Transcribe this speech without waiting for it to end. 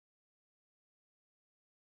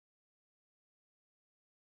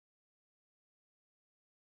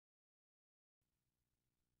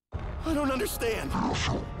I don't understand.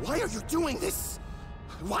 Why are you doing this?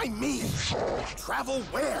 Why me? Travel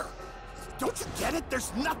where? Don't you get it?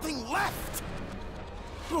 There's nothing left!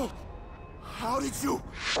 Oh, how did you...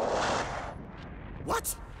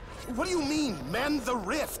 What? What do you mean, mend the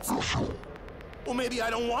rift? Well, maybe I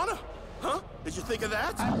don't wanna. Huh? Did you think of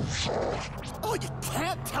that? Oh, you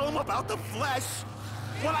can't tell them about the flesh!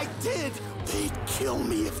 What I did, they'd kill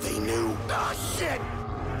me if they knew. Ah, shit!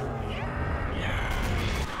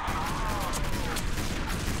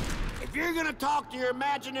 If you're gonna talk to your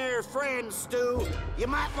imaginary friends, Stu, you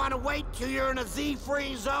might want to wait till you're in a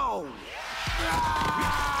Z-free zone.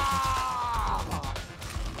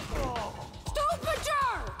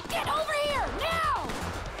 Stupider! Get over here, now!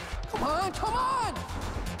 Come on, come on!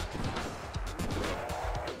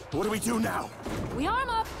 What do we do now? We arm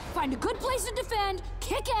up, find a good place to defend,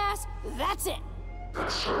 kick ass, that's it.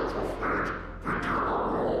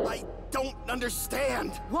 I don't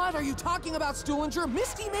understand. What are you talking about, Stuhlinger?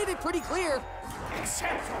 Misty made it pretty clear.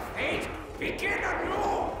 Except for fate, begin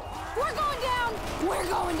anew! We're going down! We're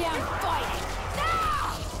going down fighting!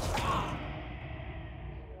 Now!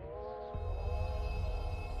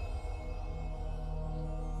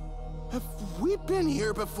 Have we been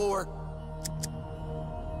here before?